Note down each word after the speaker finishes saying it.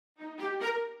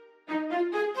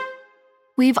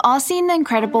We've all seen the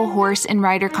incredible horse and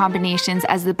rider combinations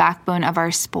as the backbone of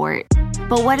our sport.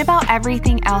 But what about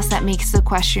everything else that makes the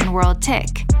equestrian world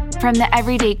tick? From the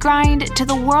everyday grind to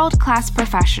the world-class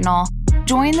professional,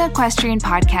 join the Equestrian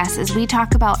podcast as we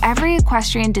talk about every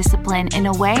equestrian discipline in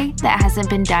a way that hasn't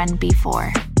been done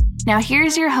before. Now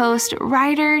here's your host,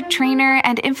 rider, trainer,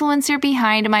 and influencer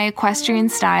behind my equestrian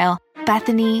style,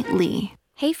 Bethany Lee.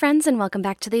 Hey friends, and welcome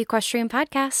back to the Equestrian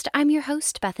Podcast. I'm your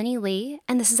host, Bethany Lee,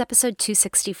 and this is episode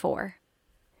 264.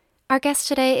 Our guest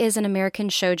today is an American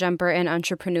show jumper and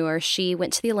entrepreneur. She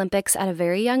went to the Olympics at a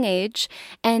very young age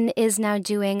and is now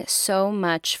doing so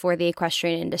much for the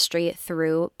equestrian industry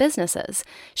through businesses.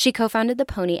 She co-founded the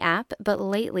Pony app, but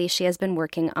lately she has been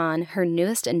working on her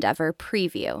newest endeavor,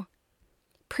 Prixview.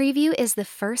 Prixview is the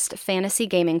first fantasy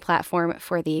gaming platform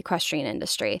for the equestrian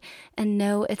industry. And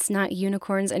no, it's not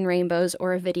unicorns and rainbows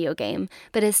or a video game,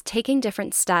 but is taking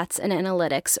different stats and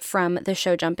analytics from the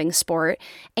show jumping sport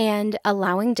and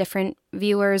allowing different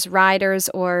viewers, riders,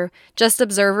 or just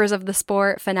observers of the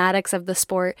sport, fanatics of the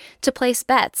sport, to place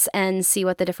bets and see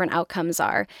what the different outcomes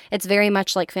are. It's very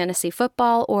much like fantasy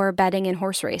football or betting in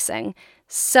horse racing.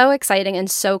 So exciting and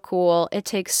so cool. It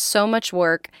takes so much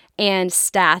work and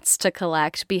stats to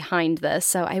collect behind this.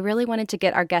 So I really wanted to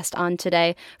get our guest on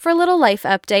today for a little life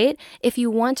update. If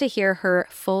you want to hear her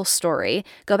full story,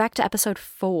 go back to episode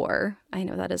 4. I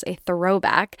know that is a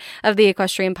throwback of the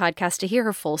Equestrian Podcast to hear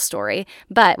her full story.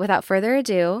 But without further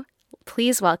ado,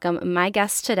 please welcome my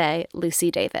guest today,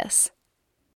 Lucy Davis.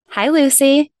 Hi,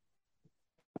 Lucy.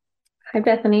 Hi,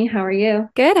 Bethany. How are you?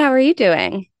 Good. How are you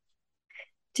doing?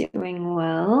 Doing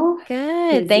well.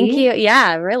 Good. Busy. Thank you.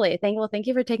 Yeah, really. Thank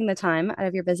you for taking the time out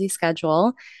of your busy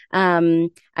schedule. I'm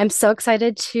so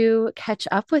excited to catch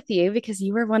up with you because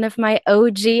you were one of my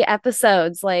OG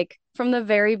episodes, like from the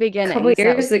very beginning. A couple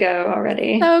years ago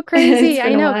already. So crazy. It's I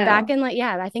been a know.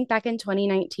 while. I think back in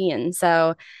 2019.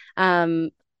 So,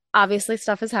 obviously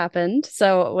stuff has happened.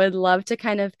 So would love to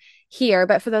kind of hear,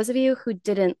 but for those of you who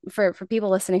didn't, for people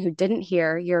listening who didn't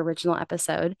hear your original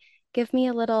episode, give me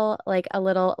a little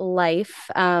life.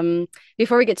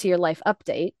 Before we get to your life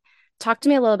update, talk to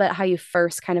me a little bit how you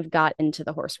first kind of got into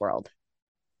the horse world.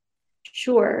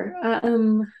 Sure.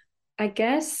 I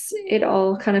guess it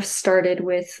all kind of started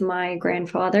with my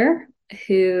grandfather,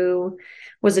 who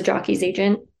was a jockey's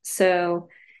agent. So,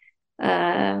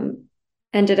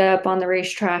 ended up on the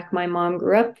racetrack. My mom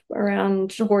grew up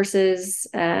around horses.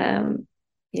 I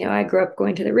grew up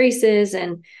going to the races,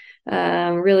 and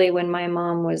really when my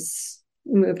mom was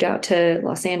moved out to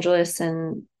Los Angeles,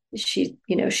 and she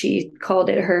called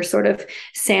it her sort of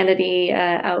sanity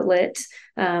outlet,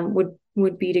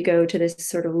 would be to go to this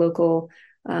sort of local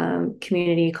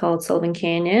community called Sullivan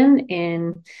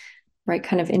Canyon right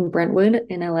kind of in Brentwood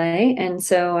in LA. And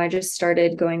so I just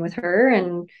started going with her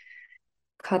and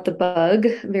caught the bug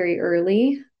very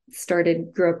early,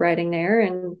 grew up riding there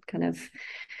and kind of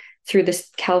through this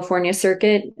California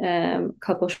circuit, a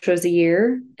couple shows a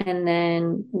year. And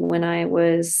then when I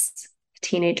was a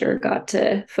teenager, got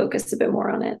to focus a bit more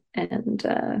on it.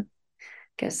 And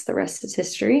guess the rest is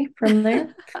history from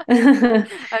there.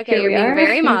 Okay, you're being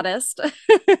very modest.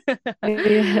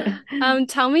 Yeah.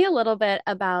 Tell me a little bit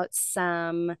about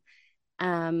some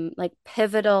like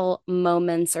pivotal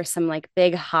moments or some like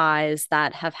big highs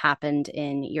that have happened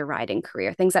in your riding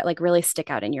career, things that like really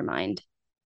stick out in your mind.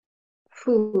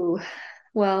 Ooh.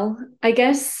 Well, I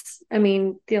guess,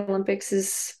 the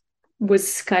Olympics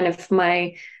was kind of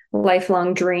my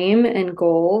lifelong dream and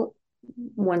goal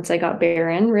once I got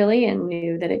Baron, really, and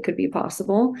knew that it could be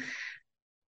possible.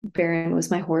 Baron was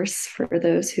my horse, for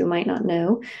those who might not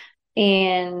know.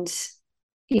 And,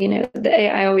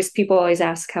 people always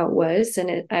ask how it was.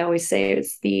 And I always say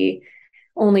it's the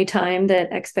only time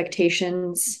that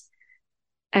expectations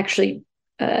actually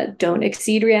don't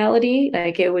exceed reality.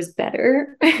 Like, it was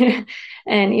better. And,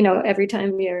 every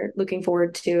time you're looking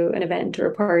forward to an event or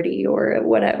a party or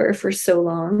whatever for so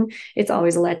long, it's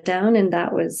always a letdown. And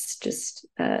that was just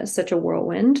such a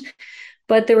whirlwind.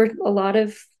 But there were a lot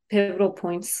of pivotal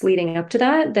points leading up to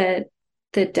that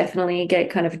definitely get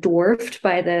kind of dwarfed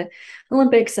by the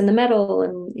Olympics and the medal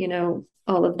and,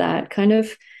 all of that kind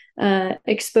of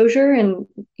exposure and,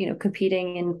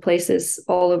 competing in places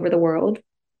all over the world.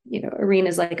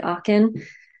 Arenas like Aachen,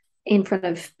 in front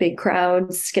of big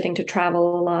crowds, getting to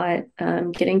travel a lot,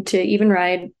 getting to even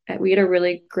ride. We had a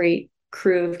really great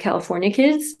crew of California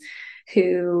kids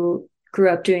who grew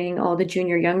up doing all the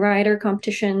junior young rider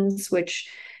competitions, which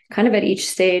kind of at each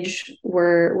stage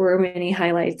were many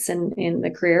highlights in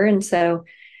the career. And so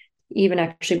even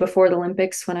actually before the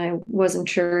Olympics, when I wasn't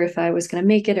sure if I was going to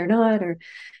make it or not, or,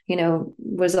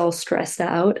 was all stressed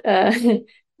out,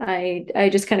 I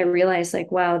just kind of realized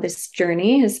like, wow, this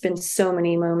journey has been so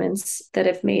many moments that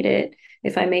have made it.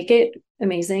 If I make it,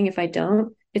 amazing. If I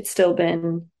don't, it's still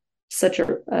been such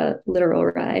a literal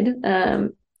ride.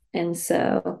 And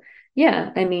so,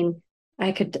 yeah, I mean,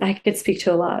 I could speak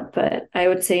to a lot, but I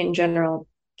would say in general,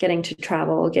 getting to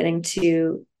travel, getting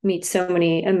to meet so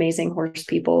many amazing horse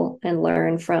people and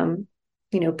learn from,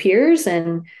 peers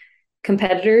and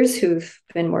competitors who've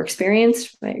been more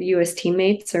experienced, my US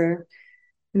teammates or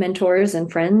mentors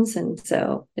and friends. And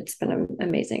so it's been an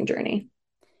amazing journey.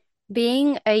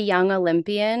 Being a young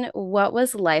Olympian, what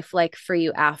was life like for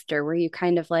you after? Were you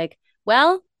kind of like,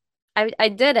 well, I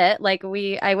did it. Like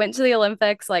I went to the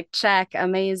Olympics, like check,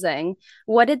 amazing.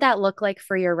 What did that look like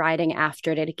for your riding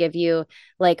after? Did it give you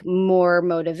like more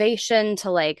motivation to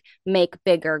like make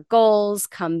bigger goals,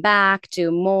 come back,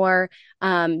 do more?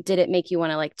 Did it make you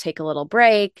want to like take a little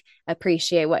break,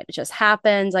 appreciate what just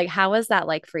happened? Like, how was that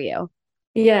like for you?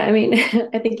 Yeah, I mean,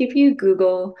 I think if you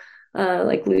Google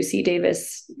like Lucy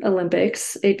Davis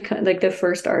Olympics, it kind of, like the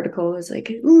first article is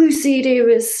like Lucy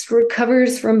Davis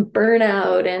recovers from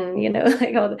burnout, and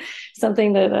like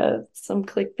something that some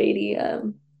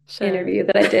clickbaity Sure. interview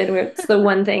that I did where it's the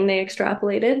one thing they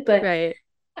extrapolated. But Right.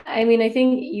 I mean, I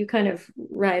think you kind of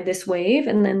ride this wave,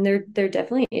 and then there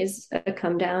definitely is a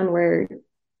come down where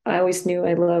I always knew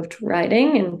I loved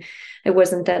riding, and it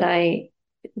wasn't that I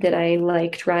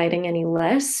liked riding any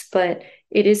less, but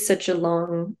it is such a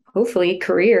long, hopefully,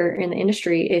 career in the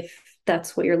industry if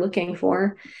that's what you're looking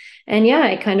for. And yeah,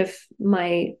 I kind of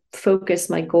my focus,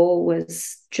 my goal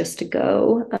was just to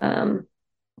go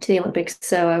to the Olympics.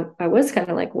 So I was kind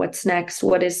of like, what's next?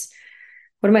 What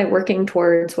am I working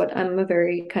towards? I'm a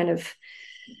very kind of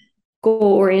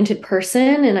goal-oriented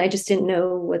person, and I just didn't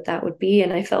know what that would be.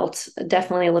 And I felt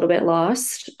definitely a little bit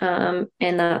lost. And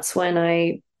that's when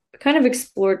I kind of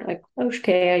explored like,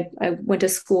 okay, I went to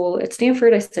school at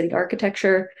Stanford. I studied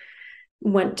architecture,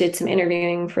 did some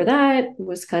interviewing for that,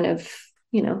 was kind of,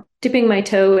 dipping my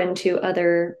toe into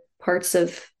other parts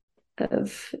of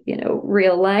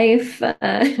real life,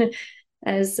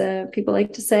 as people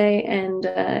like to say. And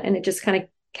it just kind of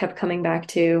kept coming back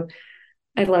to,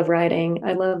 I love riding.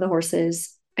 I love the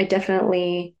horses. I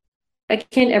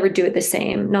can't ever do it the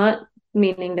same. Not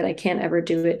meaning that I can't ever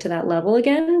do it to that level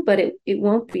again, but it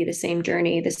won't be the same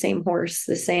journey, the same horse,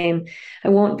 I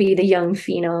won't be the young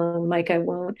phenom. Like I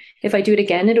won't, if I do it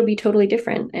again, it'll be totally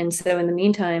different. And so in the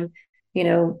meantime,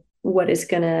 what is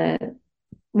gonna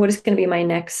be my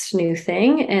next new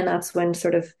thing? And that's when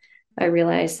sort of I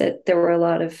realized that there were a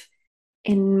lot of,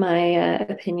 in my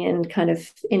opinion, kind of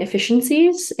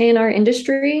inefficiencies in our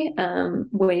industry,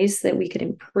 ways that we could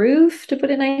improve, to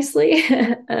put it nicely,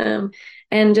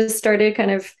 and just started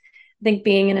kind of, I think,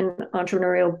 being in an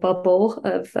entrepreneurial bubble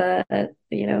of,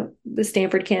 the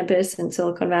Stanford campus in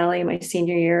Silicon Valley. My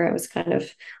senior year, I was kind of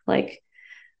like,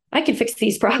 I can fix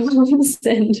these problems,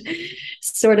 and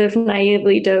sort of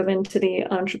naively dove into the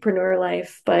entrepreneur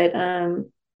life. But,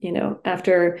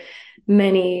 after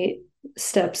many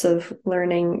steps of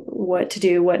learning what to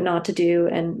do, what not to do,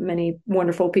 and many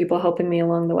wonderful people helping me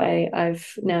along the way,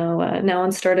 I've now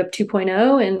on Startup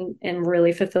 2.0, and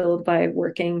really fulfilled by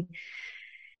working,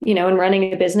 and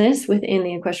running a business within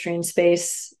the equestrian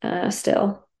space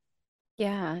still.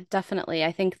 Yeah, definitely.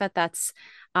 I think that that's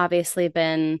obviously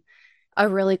been a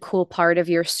really cool part of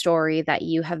your story that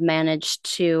you have managed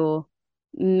to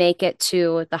make it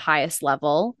to the highest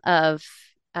level of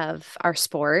our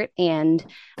sport and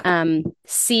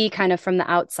see kind of from the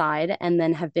outside and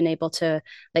then have been able to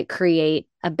like create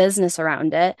a business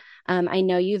around it. I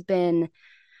know you've been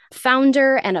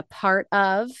founder and a part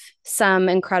of some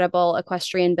incredible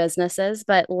equestrian businesses,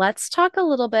 but let's talk a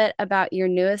little bit about your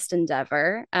newest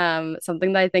endeavor,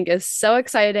 something that I think is so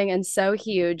exciting and so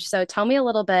huge. So tell me a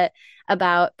little bit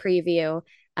about Preview,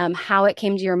 how it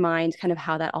came to your mind, kind of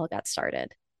how that all got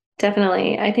started.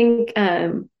 Definitely. I think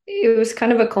it was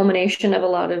kind of a culmination of a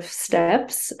lot of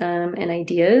steps and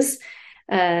ideas.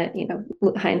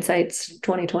 Hindsight's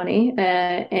 2020,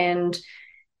 and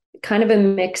kind of a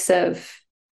mix of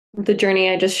the journey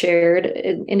I just shared,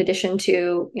 in addition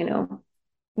to,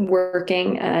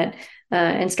 working at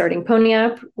and starting Pony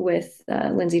App with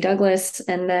Lindsay Douglas.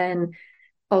 And then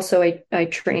also I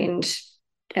trained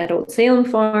at Old Salem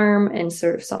Farm and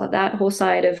sort of saw that whole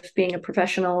side of being a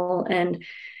professional. And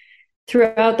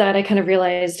throughout that, I kind of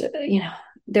realized,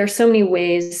 there are so many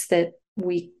ways that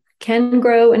we can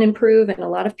grow and improve. And a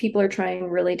lot of people are trying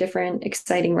really different,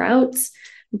 exciting routes,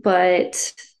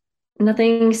 but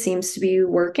nothing seems to be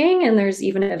working. And there's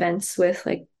even events with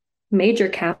like major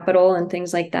capital and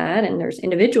things like that. And there's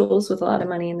individuals with a lot of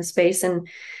money in the space. And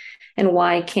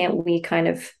why can't we kind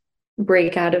of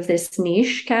break out of this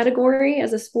niche category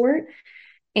as a sport.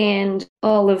 And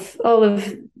all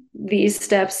of these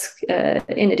steps,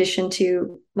 in addition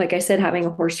to, like I said, having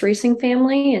a horse racing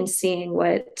family and seeing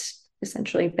what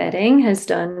essentially betting has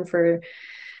done for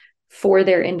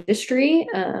their industry,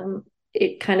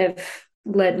 it kind of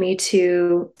led me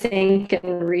to think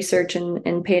and research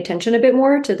and pay attention a bit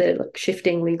more to the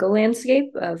shifting legal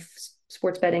landscape of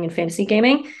sports betting and fantasy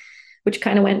gaming, which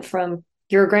kind of went from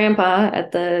your grandpa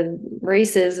at the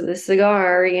races with a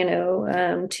cigar,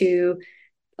 to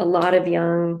a lot of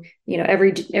young,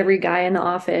 every guy in the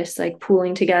office like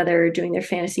pooling together, doing their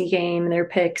fantasy game, their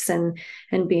picks, and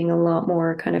being a lot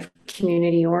more kind of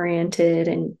community oriented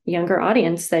and younger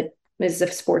audience that is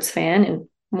a sports fan and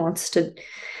wants to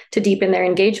deepen their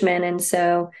engagement. And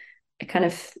so I kind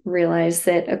of realized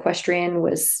that equestrian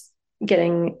was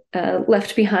getting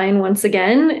left behind once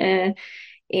again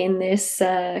in this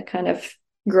kind of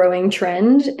growing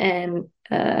trend. And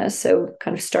so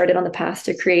kind of started on the path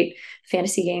to create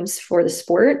fantasy games for the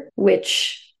sport,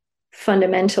 which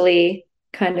fundamentally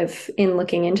kind of in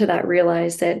looking into that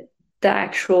realized that the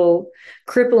actual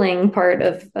crippling part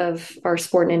of our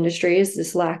sport industry is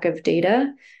this lack of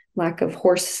data, lack of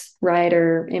horse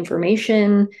rider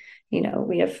information.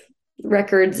 We have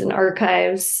records and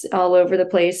archives all over the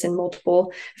place in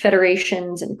multiple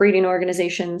federations and breeding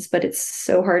organizations, but it's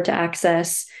so hard to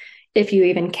access if you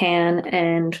even can.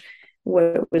 And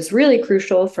what was really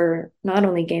crucial for not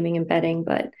only gaming and betting,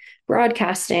 but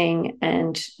broadcasting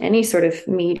and any sort of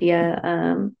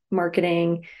media,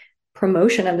 marketing,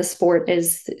 promotion of the sport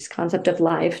is this concept of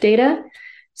live data.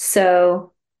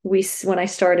 So when I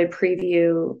started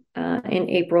Prixview in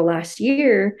April last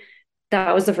year,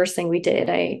 that was the first thing we did.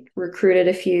 I recruited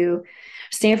a few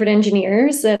Stanford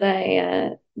engineers that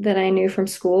I knew from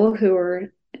school who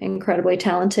were incredibly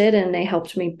talented, and they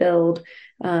helped me build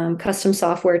custom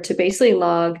software to basically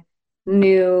log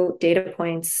new data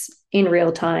points in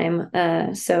real time.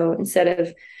 So instead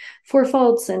of 4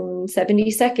 faults in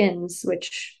 70 seconds,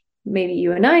 which maybe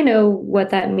you and I know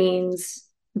what that means,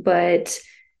 but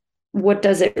what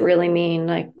does it really mean?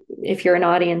 Like, if you're an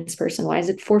audience person, why is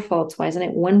it 4 faults? Why isn't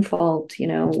it 1 fault?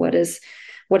 What is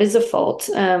a fault?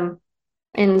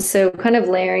 And so kind of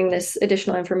layering this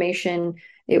additional information,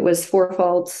 it was 4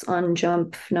 faults on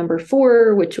jump number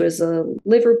 4, which was a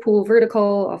Liverpool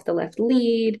vertical off the left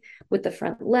lead with the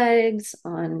front legs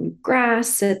on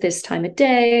grass at this time of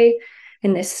day.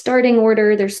 In this starting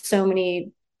order, there's so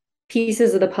many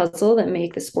pieces of the puzzle that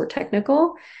make the sport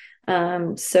technical.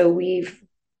 So we've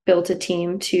built a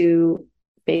team to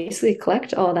basically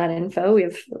collect all that info. We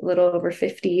have a little over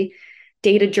 50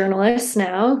 data journalists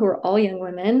now who are all young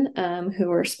women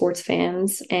who are sports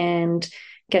fans and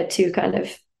get to kind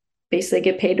of basically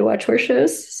get paid to watch horse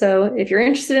shows. So if you're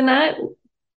interested in that,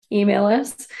 email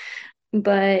us.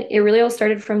 But it really all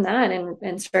started from that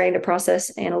and starting to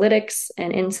process analytics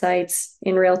and insights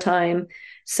in real time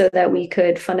so that we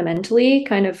could fundamentally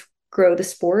kind of grow the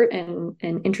sport and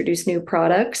introduce new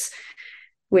products,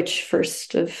 which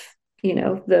first of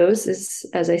those is,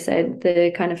 as I said,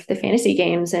 the kind of the fantasy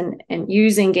games and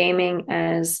using gaming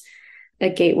as a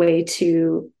gateway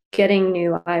to getting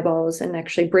new eyeballs and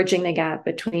actually bridging the gap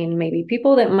between maybe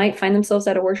people that might find themselves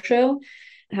at a horse show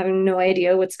having no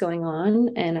idea what's going on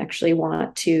and actually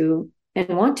want to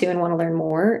learn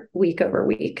more week over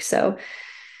week. So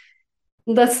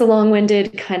that's the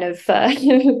long-winded kind of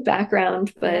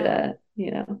background, but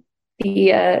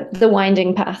the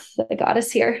winding path that got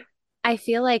us here. I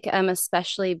feel like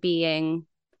especially being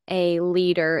a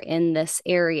leader in this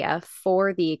area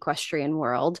for the equestrian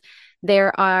world,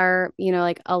 there are,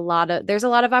 there's a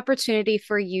lot of opportunity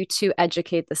for you to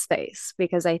educate the space,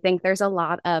 because I think there's a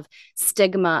lot of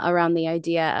stigma around the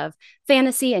idea of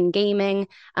fantasy and gaming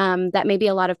that maybe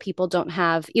a lot of people don't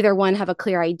have either have a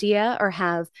clear idea or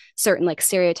have certain like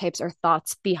stereotypes or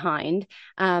thoughts behind.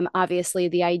 Obviously,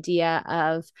 the idea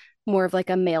of more of like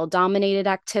a male dominated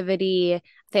activity.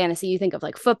 Fantasy, you think of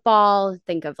like football,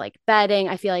 think of like betting.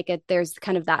 I feel like there's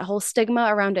kind of that whole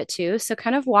stigma around it too. So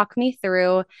kind of walk me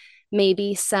through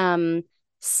maybe some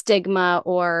stigma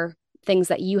or things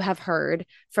that you have heard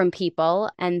from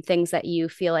people and things that you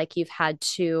feel like you've had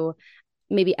to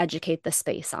maybe educate the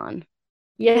space on.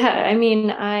 Yeah, I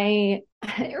mean, I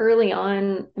early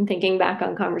on, I'm thinking back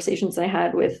on conversations I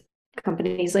had with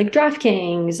companies like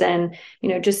DraftKings and,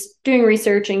 just doing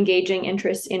research, engaging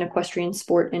interest in equestrian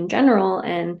sport in general.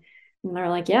 And they're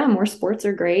like, yeah, more sports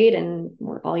are great and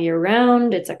we're all year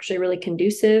round. It's actually really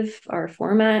conducive, our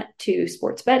format, to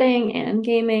sports betting and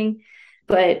gaming.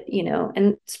 But,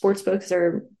 and sports books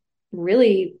are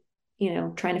really,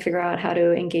 trying to figure out how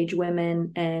to engage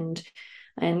women and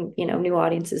and, new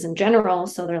audiences in general.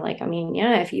 So they're like, I mean,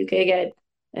 yeah, if you could get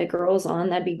girls on,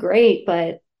 that'd be great.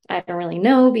 But I don't really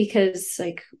know, because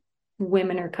like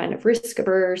women are kind of risk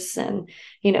averse, and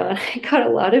and I got a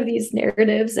lot of these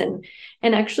narratives and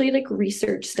actually like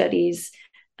research studies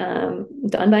done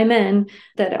by men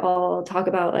that all talk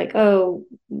about like, oh,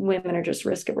 women are just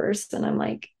risk averse. And I'm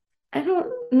like,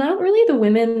 not really the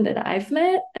women that I've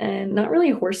met, and not really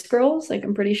horse girls. Like,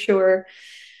 I'm pretty sure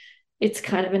it's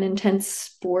kind of an intense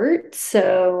sport.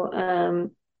 So,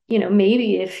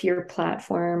 maybe if your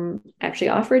platform actually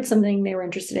offered something they were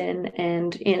interested in,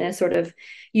 and in a sort of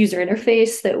user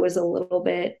interface that was a little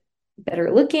bit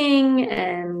better looking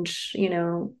and,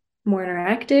 more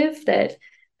interactive, that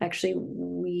actually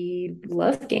we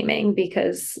love gaming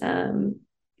because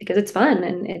it's fun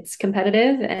and it's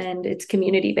competitive and it's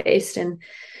community based. And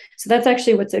so that's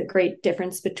actually what's a great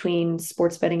difference between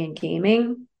sports betting and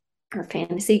gaming, or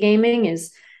fantasy gaming,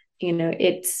 is,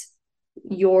 it's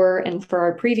and for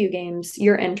our preview games,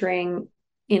 you're entering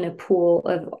in a pool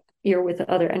of, you're with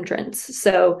other entrants.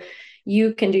 So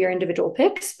you can do your individual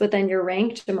picks, but then you're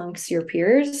ranked amongst your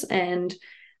peers. And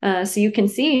so you can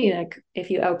see like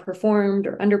if you outperformed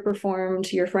or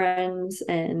underperformed your friends,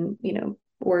 and,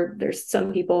 or there's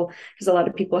some people, because a lot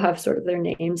of people have sort of their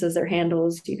names as their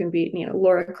handles. You can be,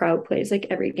 Laura Crowd plays like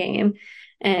every game,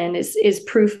 and is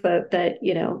proof of that,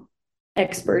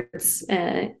 experts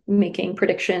making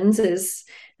predictions is,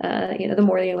 the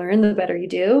more you learn, the better you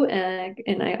do.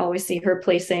 And I always see her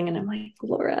placing, and I'm like,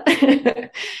 Laura,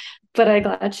 but I'm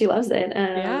glad she loves it.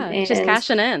 And she's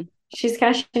cashing in. She's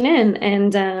cashing in,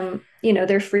 and the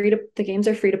games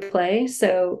are free to play.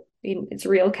 So it's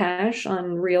real cash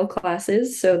on real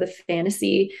classes. So the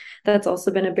fantasy, that's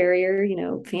also been a barrier.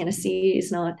 Fantasy is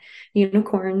not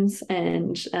unicorns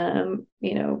and,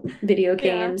 video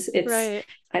games. It's, right.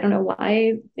 I don't know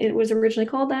why it was originally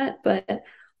called that, but,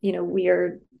 we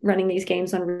are running these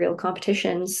games on real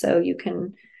competitions. So you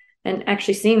can, and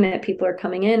actually seeing that people are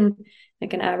coming in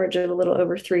like an average of a little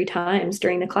over 3 times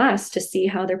during the class to see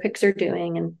how their picks are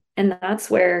doing. And that's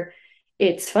where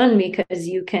it's fun, because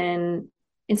you can,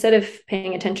 instead of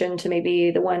paying attention to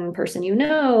maybe the one person,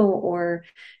 or,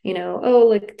 oh,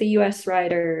 like the US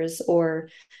riders, or,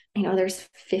 there's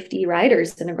 50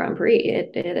 riders in a Grand Prix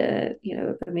at a,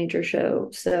 a major show.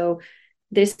 So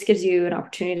this gives you an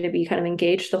opportunity to be kind of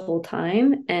engaged the whole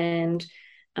time. And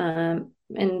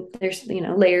there's,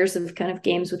 layers of kind of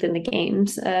games within the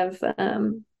games of,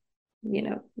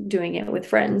 doing it with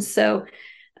friends. So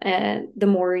the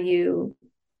more you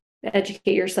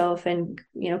educate yourself and,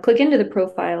 click into the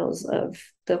profiles of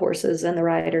the horses and the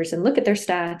riders and look at their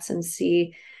stats and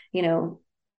see,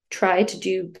 try to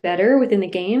do better within the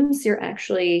games, you're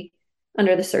actually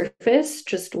under the surface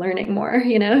just learning more,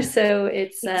 so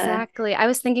it's exactly. I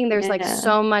was thinking there's like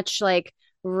so much like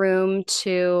room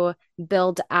to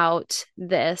build out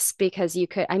this, because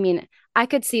I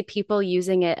could see people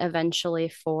using it eventually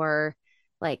for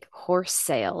like horse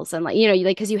sales, and like,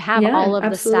 because you have all of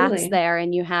absolutely. The stats there,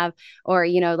 and you have, or,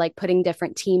 like putting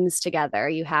different teams together,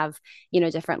 you have,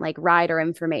 different like rider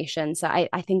information. So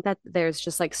I think that there's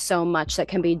just like so much that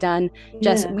can be done,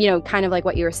 just, kind of like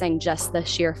what you were saying, just the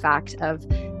sheer fact of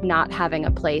not having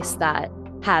a place that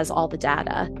has all the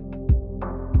data.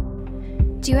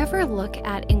 Do you ever look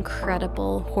at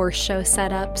incredible horse show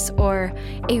setups, or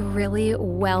a really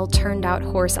well turned out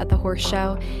horse at the horse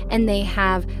show, and they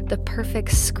have the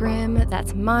perfect scrim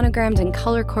that's monogrammed and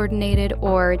color coordinated,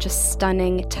 or just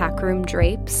stunning tackroom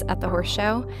drapes at the horse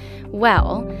show?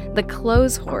 Well, the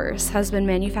Clothes Horse has been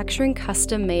manufacturing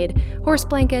custom made horse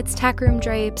blankets, tackroom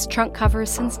drapes, trunk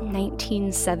covers since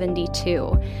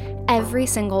 1972. Every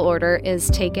single order is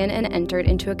taken and entered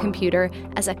into a computer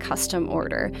as a custom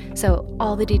order. So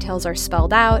all the details are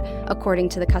spelled out according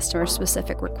to the customer's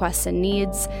specific requests and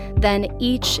needs. Then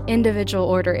each individual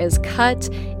order is cut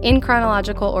in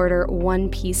chronological order, one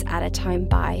piece at a time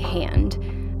by hand.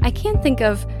 I can't think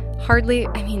of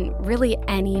really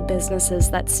any businesses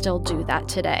that still do that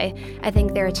today. I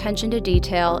think their attention to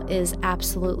detail is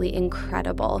absolutely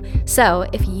incredible. So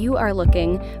if you are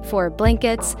looking for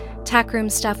blankets,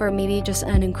 tackroom stuff, or maybe just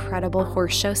an incredible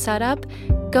horse show setup,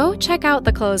 go check out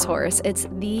the Clothes Horse. It's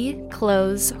the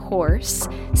Clothes Horse,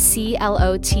 CLOTHES.com,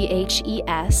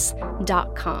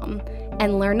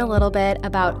 and learn a little bit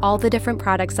about all the different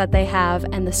products that they have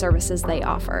and the services they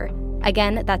offer.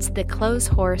 Again, that's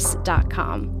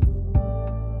theclotheshorse.com.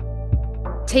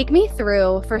 Take me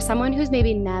through, for someone who's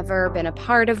maybe never been a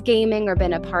part of gaming or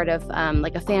been a part of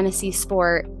like a fantasy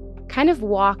sport, kind of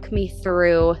walk me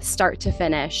through start to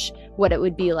finish what it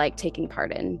would be like taking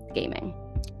part in gaming.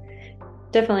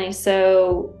 Definitely.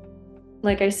 So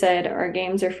like I said, our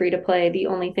games are free to play. The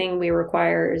only thing we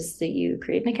require is that you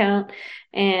create an account,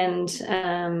 and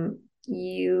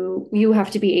you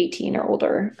have to be 18 or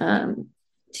older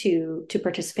to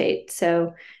participate.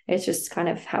 So it's just kind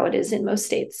of how it is in most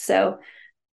states. So,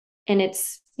 and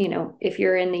it's, if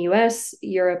you're in the US,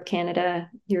 Europe, Canada,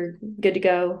 you're good to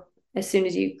go. As soon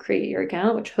as you create your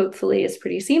account, which hopefully is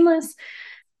pretty seamless,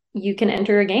 you can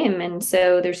enter a game. And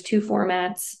so there's two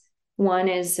formats. One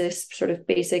is this sort of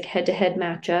basic head-to-head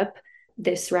matchup,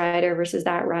 this rider versus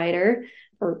that rider,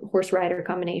 or horse rider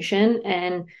combination.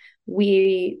 And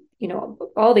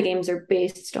all the games are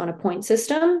based on a point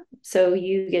system. So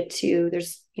you get to,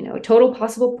 there's, total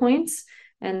possible points,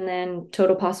 and then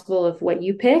total possible of what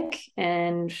you pick.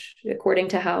 And according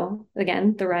to how,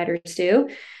 again, the riders do,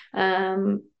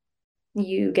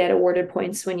 you get awarded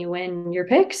points when you win your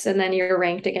picks, and then you're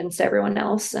ranked against everyone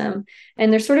else. And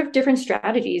there's sort of different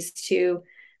strategies to,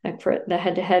 like for the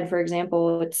head-to-head, for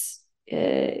example,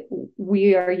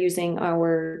 we are using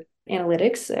our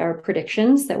analytics, our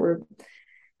predictions that we're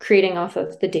creating off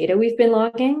of the data we've been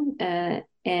logging.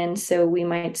 And so we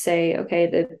might say, okay,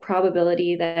 the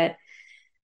probability that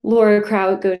Laura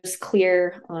Kraut goes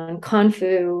clear on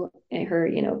Confu, and her,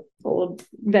 old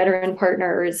veteran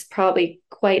partner, is probably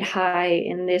quite high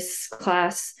in this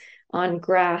class on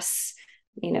grass,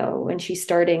 when she's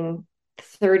starting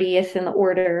 30th in the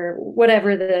order,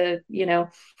 whatever the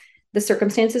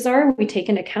circumstances are. We take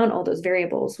into account all those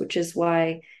variables, which is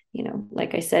why,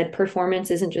 like I said,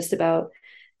 performance isn't just about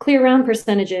clear round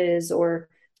percentages or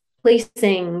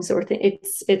placings, or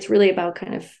it's really about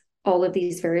kind of all of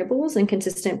these variables and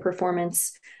consistent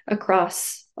performance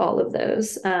across all of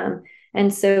those.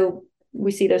 And so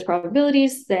we see those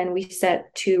probabilities, then we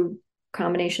set two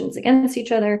combinations against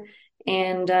each other,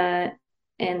 and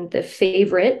the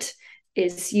favorite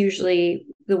is usually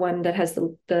the one that has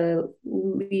the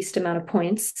least amount of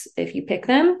points if you pick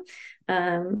them.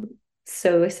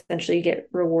 So essentially you get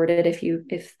rewarded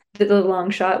if the long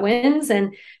shot wins.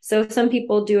 And so some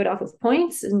people do it off of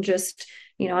points and just,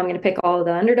 I'm going to pick all of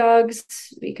the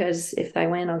underdogs because if I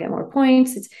win, I'll get more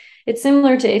points. It's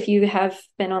similar to if you have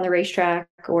been on the racetrack,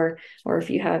 or if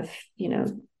you have,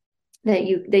 that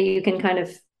you can kind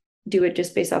of do it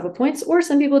just based off of points. Or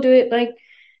some people do it like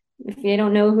if they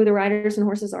don't know who the riders and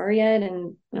horses are yet,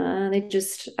 and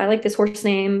I like this horse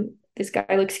name, this guy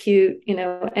looks cute,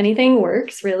 anything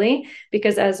works really,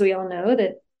 because as we all know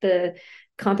that the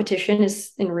competition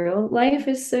is in real life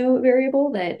is so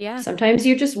variable that sometimes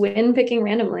you just win picking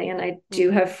randomly. And I do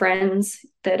have friends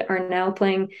that are now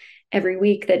playing every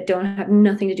week that don't have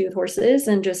nothing to do with horses,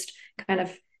 and just kind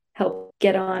of help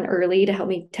get on early to help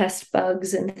me test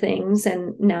bugs and things,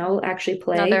 and now actually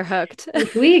play. Now they're hooked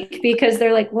each week because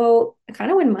they're like, well, I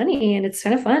kind of win money and it's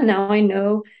kind of fun. Now I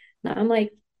know. Now I'm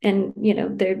like, and we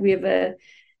have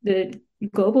the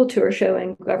global tour show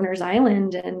in Governor's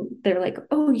Island, and they're like,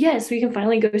 oh yes, we can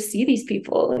finally go see these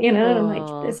people, and I'm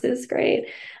like, this is great.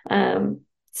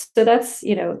 So that's,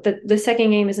 the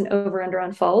second game is an over under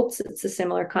on faults. It's a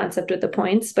similar concept with the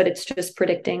points, but it's just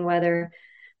predicting whether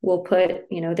we'll put,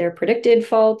 their predicted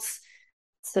faults.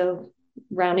 So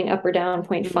rounding up or down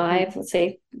 0.5, let's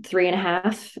say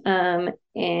 3.5.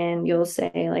 And you'll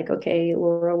say like, okay,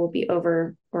 Laura will be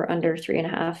over or under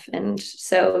 3.5. And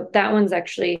so that one's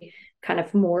actually kind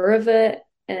of more of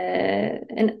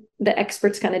and the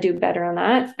experts kind of do better on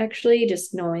that, actually,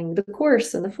 just knowing the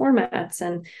course and the formats.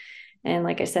 And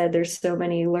like I said, there's so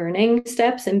many learning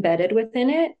steps embedded within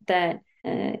it that,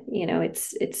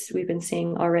 we've been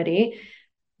seeing already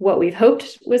what we've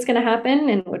hoped was going to happen,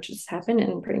 and which has happened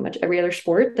in pretty much every other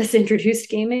sport that's introduced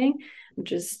gaming,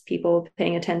 which is people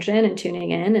paying attention and tuning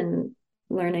in and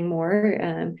learning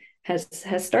more, has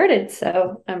started.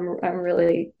 So I'm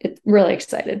really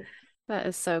excited. That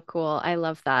is so cool. I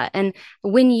love that. And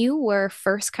when you were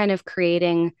first kind of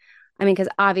creating, because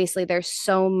obviously there's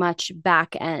so much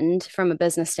back end from a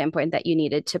business standpoint that you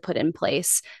needed to put in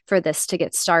place for this to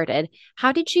get started.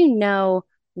 How did you know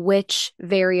which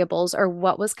variables, or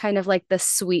what was kind of like the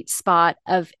sweet spot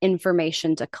of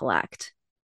information to collect?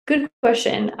 Good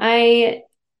question.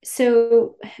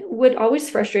 So what always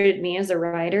frustrated me as a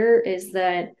rider is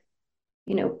that,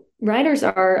 riders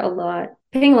are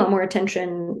paying a lot more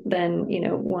attention than,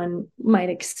 one might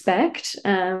expect.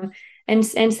 And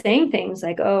saying things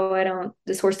like, oh,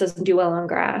 this horse doesn't do well on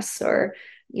grass, or,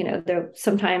 there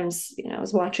sometimes, I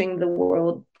was watching the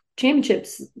World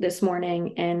Championships this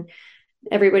morning, and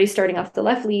everybody starting off the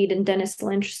left lead, and Dennis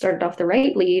Lynch started off the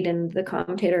right lead, and the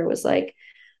commentator was like,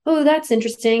 oh, that's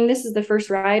interesting. This is the first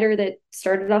rider that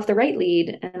started off the right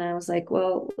lead. And I was like,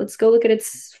 well, let's go look at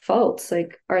its faults.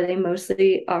 Like, are they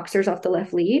mostly oxers off the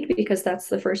left lead? Because that's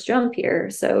the first jump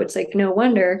here. So it's like, no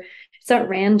wonder it's not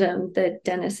random that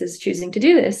Dennis is choosing to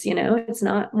do this. It's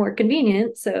not more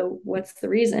convenient. So what's the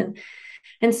reason?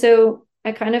 And so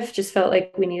I kind of just felt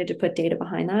like we needed to put data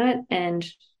behind that. And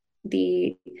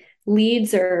the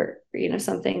leads are,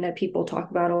 something that people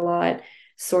talk about a lot.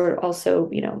 Sort of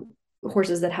also,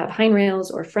 horses that have hind rails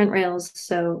or front rails.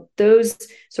 So those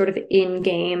sort of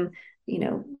in-game,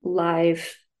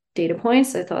 live data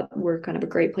points, I thought were kind of a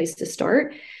great place to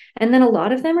start. And then a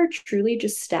lot of them are truly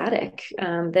just static,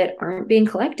 that aren't being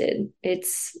collected.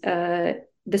 It's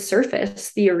the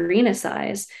surface, the arena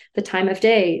size, the time of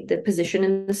day, the position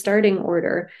in the starting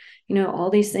order. All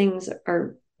these things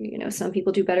are, some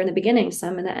people do better in the beginning,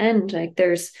 some in the end. Like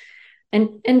there's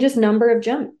and just numbering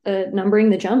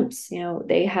the jumps.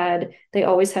 They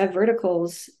always have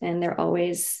verticals, and they're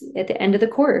always at the end of the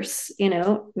course.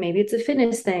 Maybe it's a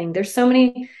fitness thing. There's so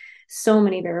many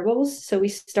variables. So we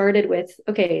started with,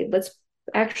 okay, let's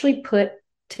actually put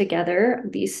together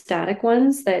these static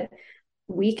ones that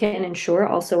we can ensure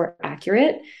also are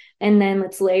accurate, and then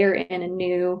let's layer in a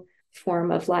new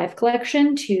form of live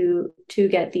collection to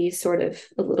get these sort of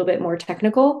a little bit more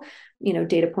technical,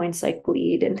 data points like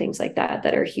lead and things like that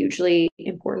are hugely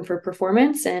important for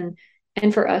performance, and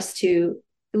for us to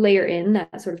layer in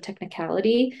that sort of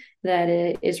technicality that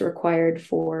is required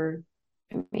for,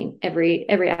 every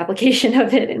application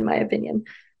of it, in my opinion.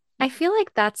 I feel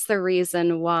like that's the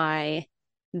reason why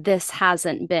this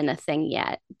hasn't been a thing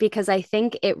yet, because I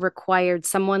think it required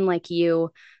someone like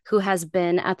you who has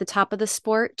been at the top of the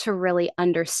sport to really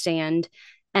understand.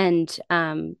 And,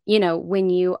 when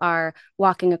you are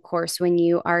walking a course, when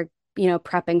you are,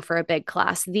 prepping for a big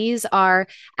class, these are,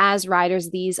 as riders,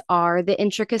 these are the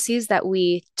intricacies that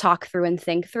we talk through and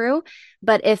think through.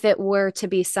 But if it were to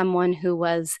be someone who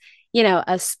was,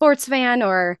 a sports fan,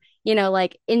 or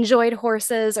like enjoyed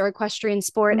horses or equestrian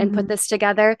sport and put this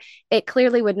together, it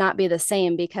clearly would not be the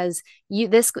same, because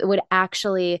this would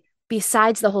actually,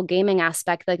 besides the whole gaming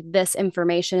aspect, like this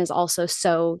information is also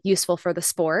so useful for the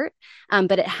sport.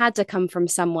 But it had to come from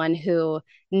someone who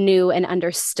knew and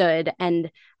understood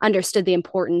the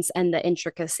importance and the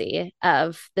intricacy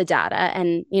of the data,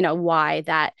 and why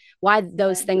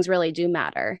those things really do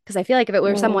matter. Because I feel like if it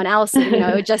were someone else,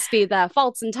 it would just be the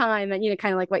faults in time, and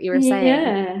kind of like what you were saying.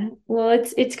 Yeah. Well,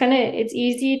 it's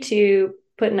easy to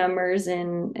put numbers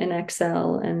in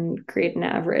Excel and create an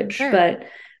average, Sure. but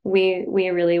we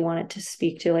really wanted to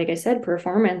speak to, like I said,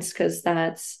 performance, because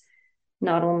that's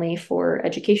not only for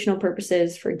educational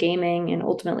purposes, for gaming and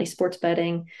ultimately sports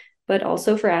betting, but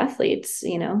also for athletes,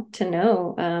 to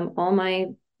know, all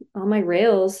my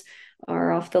rails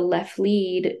are off the left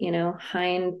lead,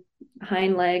 hind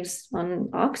legs on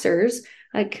oxers.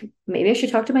 Like maybe I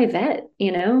should talk to my vet,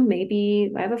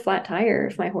 maybe I have a flat tire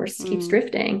if my horse keeps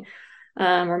drifting.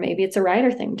 Or maybe it's a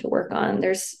rider thing to work on.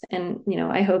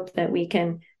 I hope that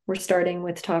we're starting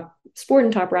with top sport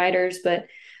and top riders, but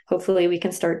hopefully we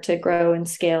can start to grow and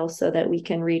scale so that we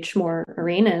can reach more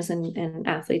arenas, and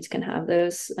athletes can have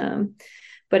those.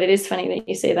 But it is funny that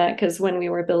you say that, because when we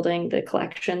were building the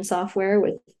collection software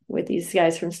with these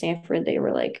guys from Stanford, they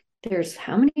were like, there's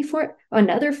how many for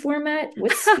another format?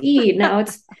 What speed? now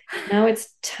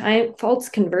it's time faults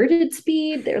converted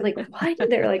speed. They're like, what?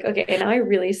 They're like, okay, now I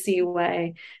really see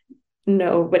why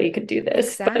nobody could do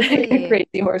this, but a Exactly.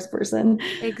 crazy horse person.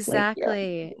 Like,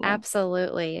 Exactly. yeah.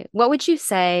 Absolutely. What would you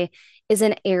say is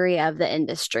an area of the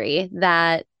industry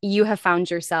that you have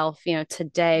found yourself,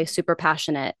 today super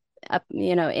passionate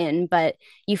in, but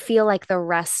you feel like the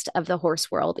rest of the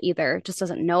horse world either just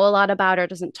doesn't know a lot about or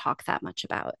doesn't talk that much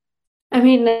about? I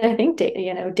think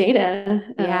data,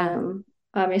 Yeah.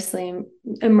 obviously I'm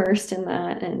immersed in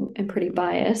that, and pretty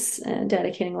biased and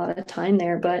dedicating a lot of time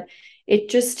there, but it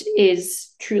just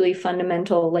is truly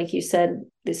fundamental. Like you said,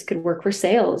 this could work for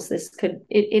sales.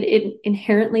 It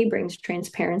inherently brings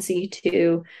transparency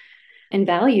to and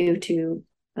value to,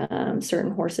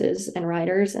 certain horses and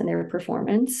riders and their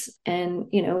performance. And,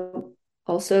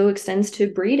 also extends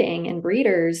to breeding and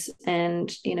breeders. And,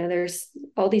 there's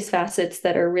all these facets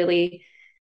that are really,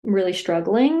 really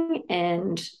struggling.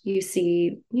 And you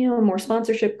see, more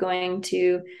sponsorship going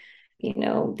to,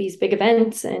 these big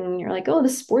events, and you're like, oh, the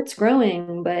sport's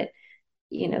growing. But,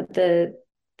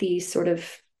 the sort of,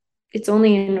 it's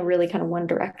only in a really kind of one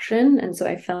direction. And so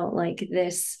I felt like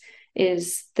this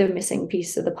is the missing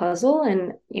piece of the puzzle.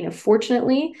 And,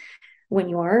 fortunately, when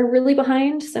you are really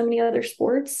behind so many other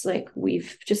sports, like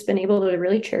we've just been able to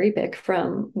really cherry pick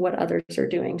from what others are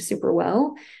doing super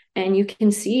well. And you can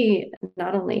see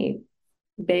not only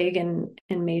big and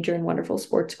major and wonderful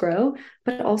sports grow,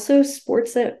 but also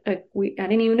sports that I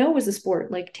didn't even know was a sport,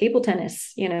 like table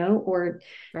tennis, or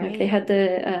like they had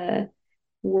the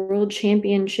world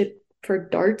championship for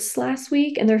darts last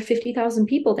week, and there are 50,000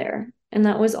 people there. And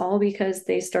that was all because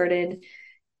they started,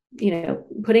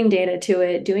 putting data to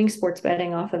it, doing sports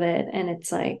betting off of it. And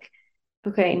it's like,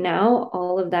 okay, now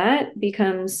all of that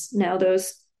becomes now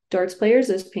those darts players,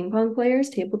 those ping pong players,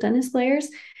 table tennis players,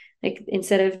 like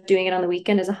instead of doing it on the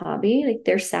weekend as a hobby, like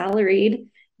they're salaried,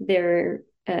 they're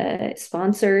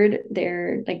sponsored,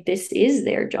 they're like, this is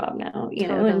their job now,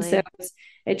 Totally. And so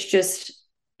it's just,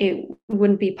 it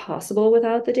wouldn't be possible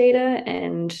without the data.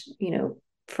 And,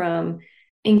 from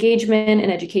engagement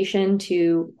and education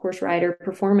to horse rider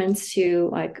performance to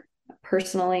like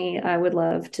personally, I would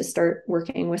love to start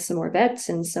working with some more vets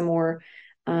and some more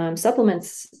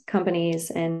supplements companies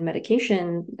and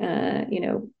medication, I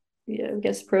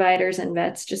guess providers and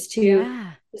vets just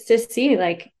to see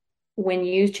like when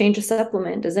you change a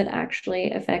supplement, does it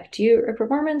actually affect your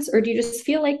performance, or do you just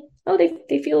feel like, oh,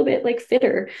 they feel a bit like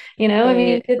fitter, I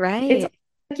mean, it's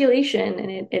speculation,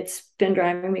 and it's been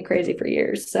driving me crazy for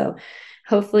years. So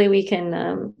hopefully we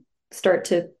can start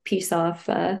to piece off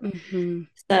some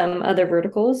other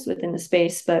verticals within the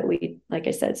space. But we, like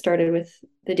I said, started with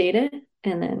the data,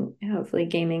 and then hopefully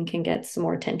gaming can get some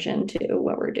more attention to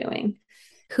what we're doing.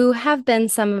 Who have been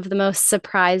some of the most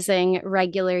surprising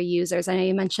regular users? I know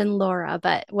you mentioned Laura,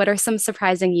 but what are some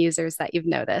surprising users that you've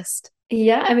noticed?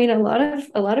 Yeah, I mean, a lot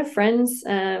of friends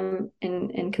and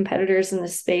competitors in the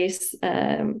space.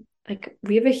 Like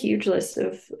we have a huge list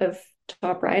of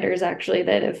top riders actually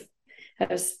that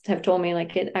have told me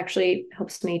like it actually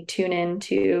helps me tune in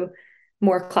to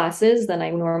more classes than I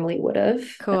normally would have.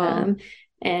 Cool.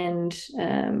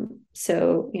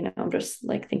 So I'm just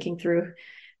like thinking through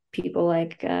people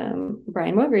like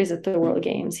Brian Mowbray's at the World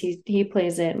Games. He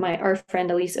plays it. Our friend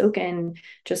Elise Oken,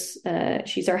 just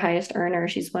she's our highest earner.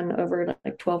 She's won over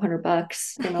like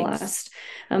 $1,200 in the last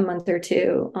month or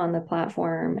two on the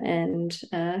platform. And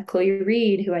Chloe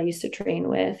Reed, who I used to train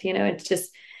with,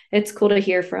 it's cool to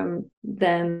hear from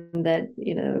them that,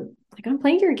 like, I'm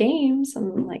playing your games.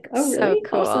 I'm like, oh, really? So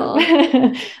cool.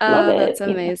 Awesome. Love it. That's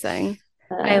amazing.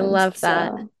 I love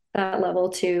that. So that level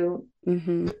too.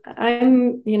 Mm-hmm.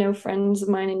 I'm, friends of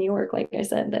mine in New York, like I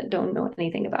said, that don't know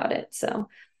anything about it. So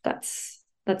that's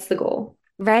the goal.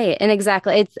 Right. And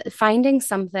exactly. It's finding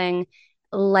something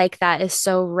like that is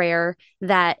so rare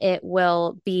that it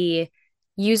will be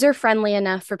user-friendly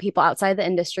enough for people outside the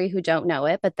industry who don't know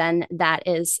it, but then that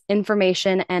is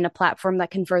information and a platform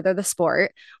that can further the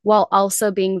sport while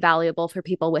also being valuable for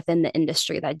people within the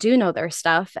industry that do know their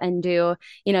stuff and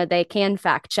they can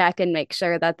fact check and make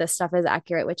sure that this stuff is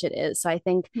accurate, which it is. So I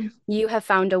think you have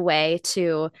found a way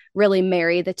to really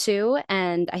marry the two,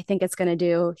 and I think it's going to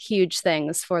do huge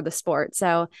things for the sport.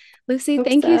 So Lucy,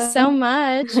 thank you so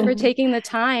much for taking the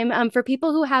time. For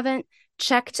people who haven't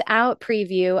checked out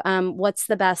Prixview, what's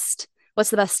the best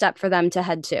step for them to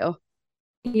head to?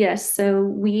 Yes, so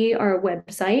we are a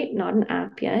website, not an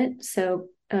app yet. So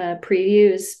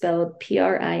Prixview is spelled Prix,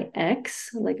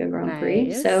 like a Grand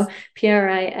Prix. So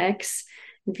Prixview.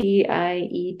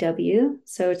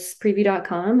 So it's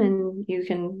preview.com, and you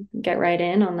can get right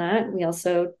in on that. We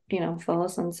also, follow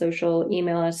us on social,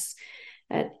 email us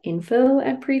at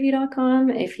info@preview.com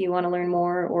if you want to learn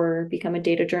more or become a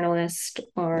data journalist,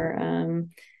 or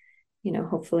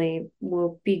hopefully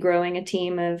we'll be growing a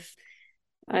team of,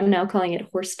 I'm now calling it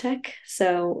horse tech,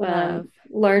 so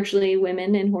largely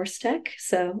women in horse tech.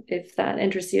 So if that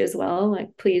interests you as well,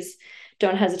 like, please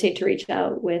don't hesitate to reach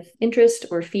out with interest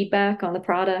or feedback on the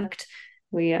product.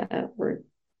 We're,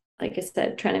 like I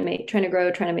said, trying to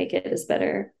grow, trying to make it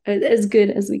as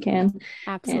good as we can.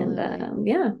 Absolutely. And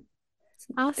yeah.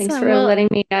 Awesome. Thanks for letting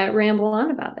me ramble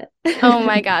on about it. Oh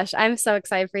my gosh. I'm so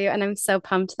excited for you. And I'm so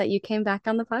pumped that you came back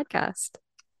on the podcast.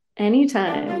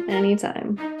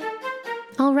 Anytime.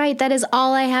 All right, that is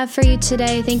all I have for you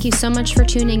today. Thank you so much for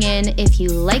tuning in. If you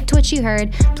liked what you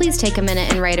heard, please take a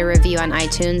minute and write a review on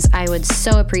iTunes. I would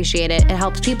so appreciate it. It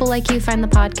helps people like you find the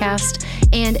podcast,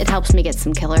 and it helps me get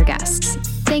some killer guests.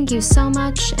 Thank you so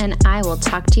much, and I will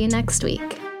talk to you next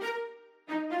week.